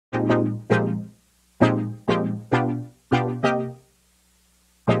Hey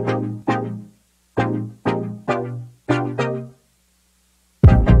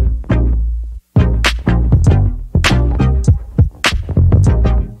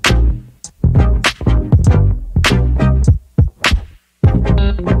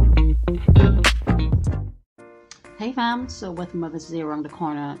fam, so with Mother's Day around the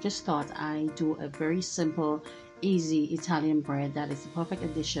corner, just thought I do a very simple, easy Italian bread that is the perfect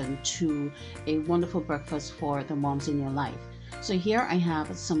addition to a wonderful breakfast for the moms in your life. So here I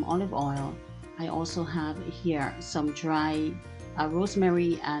have some olive oil. I also have here some dry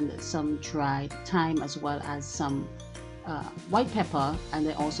rosemary and some dried thyme, as well as some white pepper, and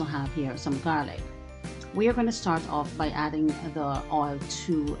I also have here some garlic. We are going to start off by adding the oil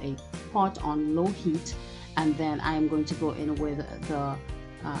to a pot on low heat, and then I am going to go in with the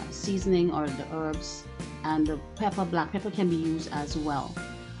seasoning or the herbs, and the pepper. Black pepper can be used as well.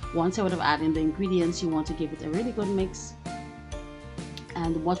 Once I would have added the ingredients, you want to give it a really good mix.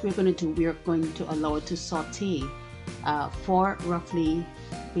 And what we're going to do, we're going to allow it to saute for roughly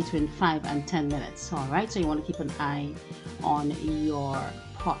between 5 and 10 minutes. All right, so you want to keep an eye on your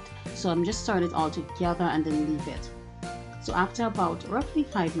pot. So I'm just stirring it all together and then leave it. So after about roughly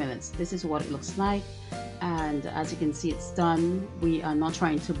 5 minutes, this is what it looks like. And as you can see, it's done. We are not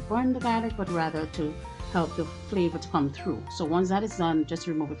trying to burn the garlic, but rather to help the flavor to come through. So once that is done, just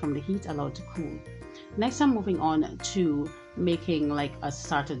remove it from the heat, allow it to cool. Next, I'm moving on to making like a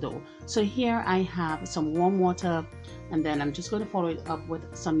starter dough. So here I have some warm water, and then I'm just going to follow it up with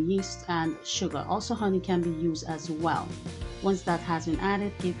some yeast and sugar. Also, honey can be used as well. Once that has been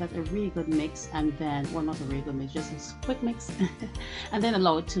added, give that a really good mix, and then, well, not a really good mix, just a quick mix, and then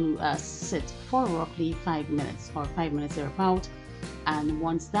allow it to sit for roughly 5 minutes or 5 minutes thereabout. And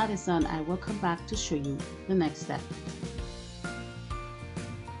once that is done, I will come back to show you the next step.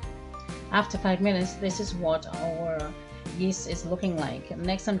 After 5 minutes, this is what our yeast is looking like.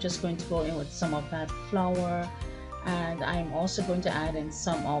 Next, I'm just going to go in with some of that flour, and I'm also going to add in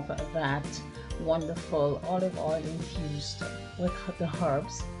some of that wonderful olive oil infused with the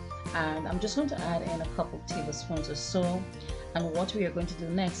herbs, and I'm just going to add in a couple tablespoons or so. And what we are going to do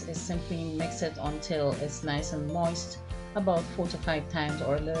next is simply mix it until it's nice and moist, about 4 to 5 times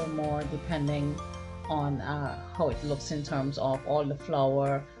or a little more, depending on how it looks in terms of all the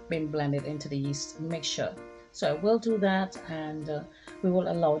flour being blended into the yeast mixture. So I will do that, and we will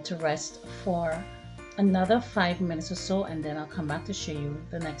allow it to rest for another 5 minutes or so, and then I'll come back to show you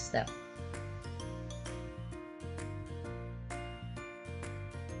the next step.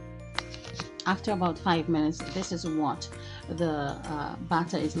 After about 5 minutes, this is what the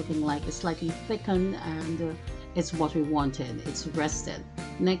batter is looking like. It's slightly thickened, and it's what we wanted. It's rested.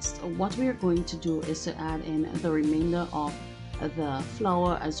 Next, what we are going to do is to add in the remainder of the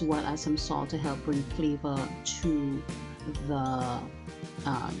flour, as well as some salt to help bring flavor to the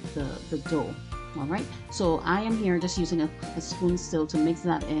dough. All right, so I am here just using a spoon still to mix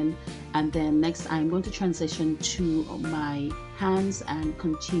that in, and then next I'm going to transition to my hands and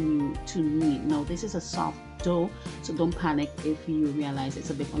continue to knead. Now this is a soft dough, so don't panic if you realize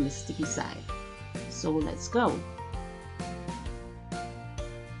it's a bit on the sticky side. So let's go.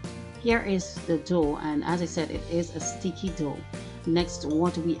 Here is the dough, and as I said, it is a sticky dough. Next,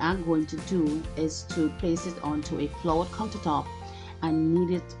 what we are going to do is to place it onto a floured countertop and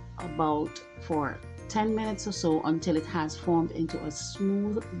knead it about for 10 minutes or so until it has formed into a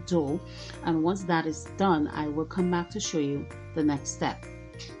smooth dough. And once that is done, I will come back to show you the next step.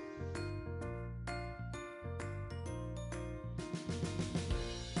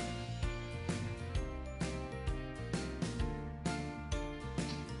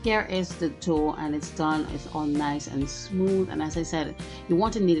 Here is the dough, and it's done. It's all nice and smooth, and as I said, you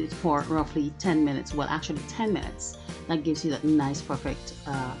want to knead it for roughly 10 minutes. Well, actually 10 minutes. That gives you that nice perfect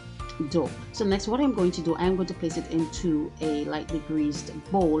dough. So next, what I'm going to do, I'm going to place it into a lightly greased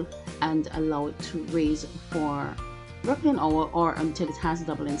bowl and allow it to raise for roughly an hour or until it has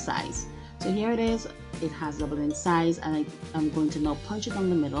doubled in size. So here it is, it has doubled in size, and I'm going to now punch it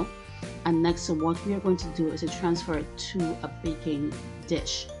on the middle. And next, so what we are going to do is to transfer it to a baking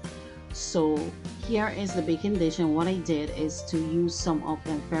dish. So here is the baking dish, and what I did is to use some of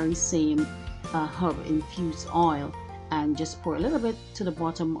the very same herb infused oil and just pour a little bit to the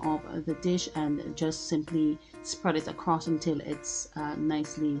bottom of the dish and just simply spread it across until it's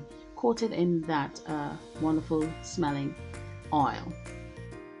nicely coated in that wonderful smelling oil.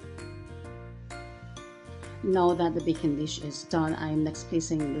 Now that the baking dish is done, I am next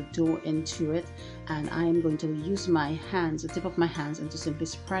placing the dough into it, and I am going to use my hands, the tip of my hands, and to simply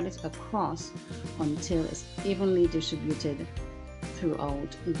spread it across until it's evenly distributed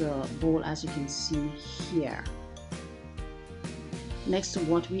throughout the bowl, as you can see here. Next,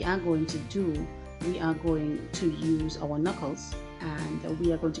 what we are going to do, we are going to use our knuckles and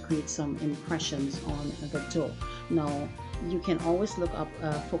we are going to create some impressions on the dough. Now, you can always look up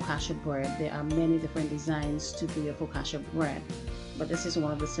focaccia bread. There are many different designs to do your focaccia bread, but this is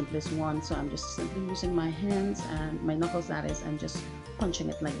one of the simplest ones. So I'm just simply using my hands and my knuckles, that is, and just punching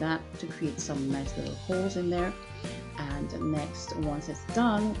it like that to create some nice little holes in there. And next, once it's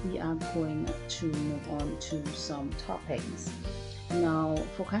done, we are going to move on to some toppings. Now,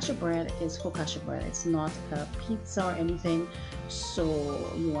 focaccia bread is focaccia bread. It's not a pizza or anything, so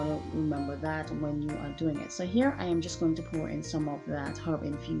you want to remember that when you are doing it. So here I am just going to pour in some of that herb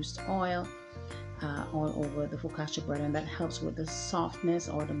infused oil all over the focaccia bread, and that helps with the softness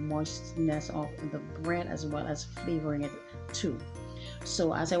or the moistness of the bread, as well as flavoring it too.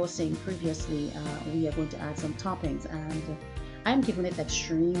 So as I was saying previously, we are going to add some toppings, and I'm keeping it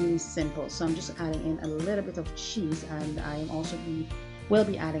extremely simple. So I'm just adding in a little bit of cheese, and I am also will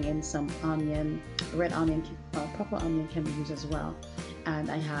be adding in some onion. Red onion, purple onion can be used as well. And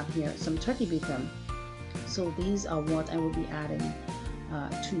I have here some turkey bacon. So these are what I will be adding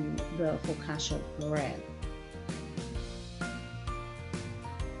to the focaccia bread.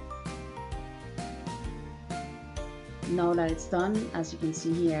 Now that it's done, as you can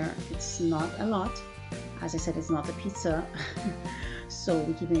see here, it's not a lot. As I said, it's not a pizza, so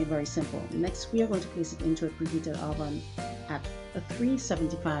we're keeping it very simple. Next, we are going to place it into a preheated oven at a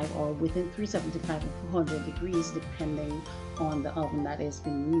 375 or within 375 and 400 degrees, depending on the oven that is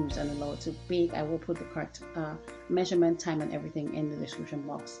being used, and allow it to bake. I will put the correct measurement, time, and everything in the description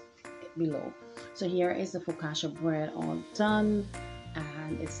box below. So here is the focaccia bread all done,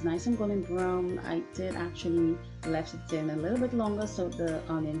 and it's nice and golden brown. I did actually left it in a little bit longer so the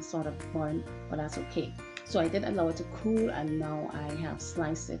onion sort of burned, but that's okay. So I did allow it to cool, and now I have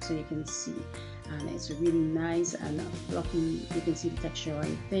sliced it so you can see, and it's really nice and fluffy. You can see the texture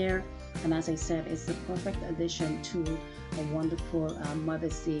right there, and as I said, it's the perfect addition to a wonderful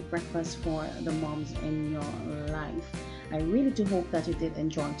Mother's Day breakfast for the moms in your life. I really do hope that you did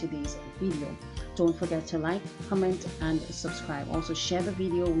enjoy today's video. Don't forget to like, comment, and subscribe. Also share the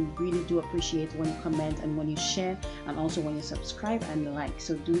video. We really do appreciate when you comment and when you share, and also when you subscribe and like.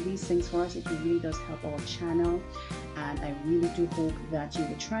 So do these things for us. It really does help our channel, and I really do hope that you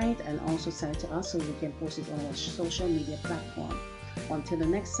will try it and also send it to us so we can post it on our social media platform. Until the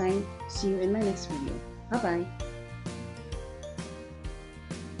next time, see you in my next video. Bye bye.